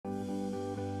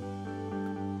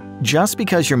Just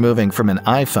because you're moving from an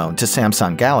iPhone to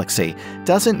Samsung Galaxy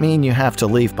doesn't mean you have to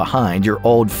leave behind your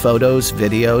old photos,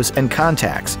 videos, and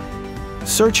contacts.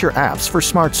 Search your apps for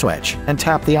SmartSwitch and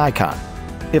tap the icon.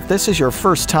 If this is your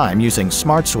first time using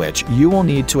SmartSwitch, you will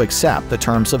need to accept the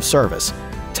terms of service.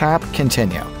 Tap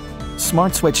Continue.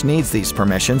 SmartSwitch needs these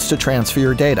permissions to transfer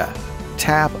your data.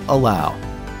 Tap Allow.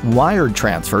 Wired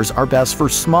transfers are best for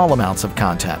small amounts of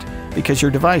content because your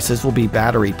devices will be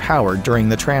battery-powered during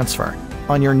the transfer.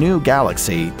 On your new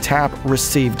Galaxy, tap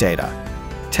Receive Data.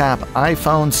 Tap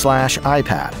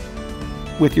iPhone/iPad.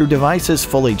 With your devices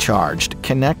fully charged,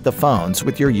 connect the phones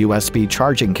with your USB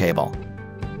charging cable.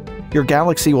 Your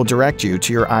Galaxy will direct you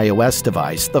to your iOS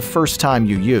device the first time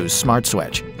you use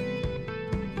SmartSwitch.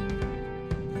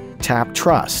 Tap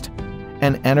Trust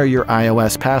and enter your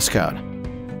iOS passcode.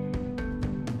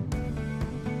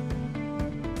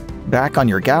 Back on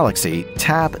your Galaxy,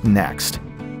 tap Next.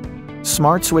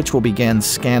 SmartSwitch will begin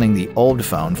scanning the old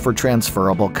phone for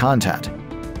transferable content.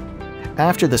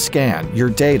 After the scan,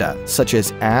 your data, such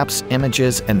as apps,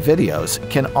 images, and videos,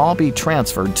 can all be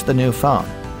transferred to the new phone.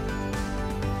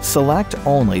 Select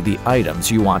only the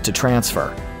items you want to transfer.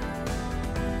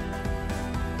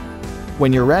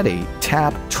 When you're ready,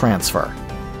 tap Transfer.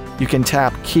 You can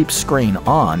tap Keep Screen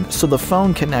On so the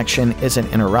phone connection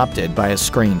isn't interrupted by a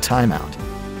screen timeout.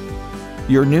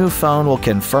 Your new phone will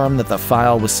confirm that the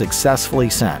file was successfully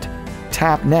sent.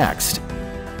 Tap Next,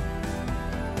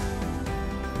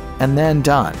 and then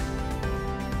Done.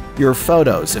 Your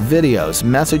photos, videos,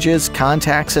 messages,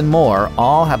 contacts, and more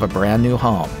all have a brand new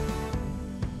home.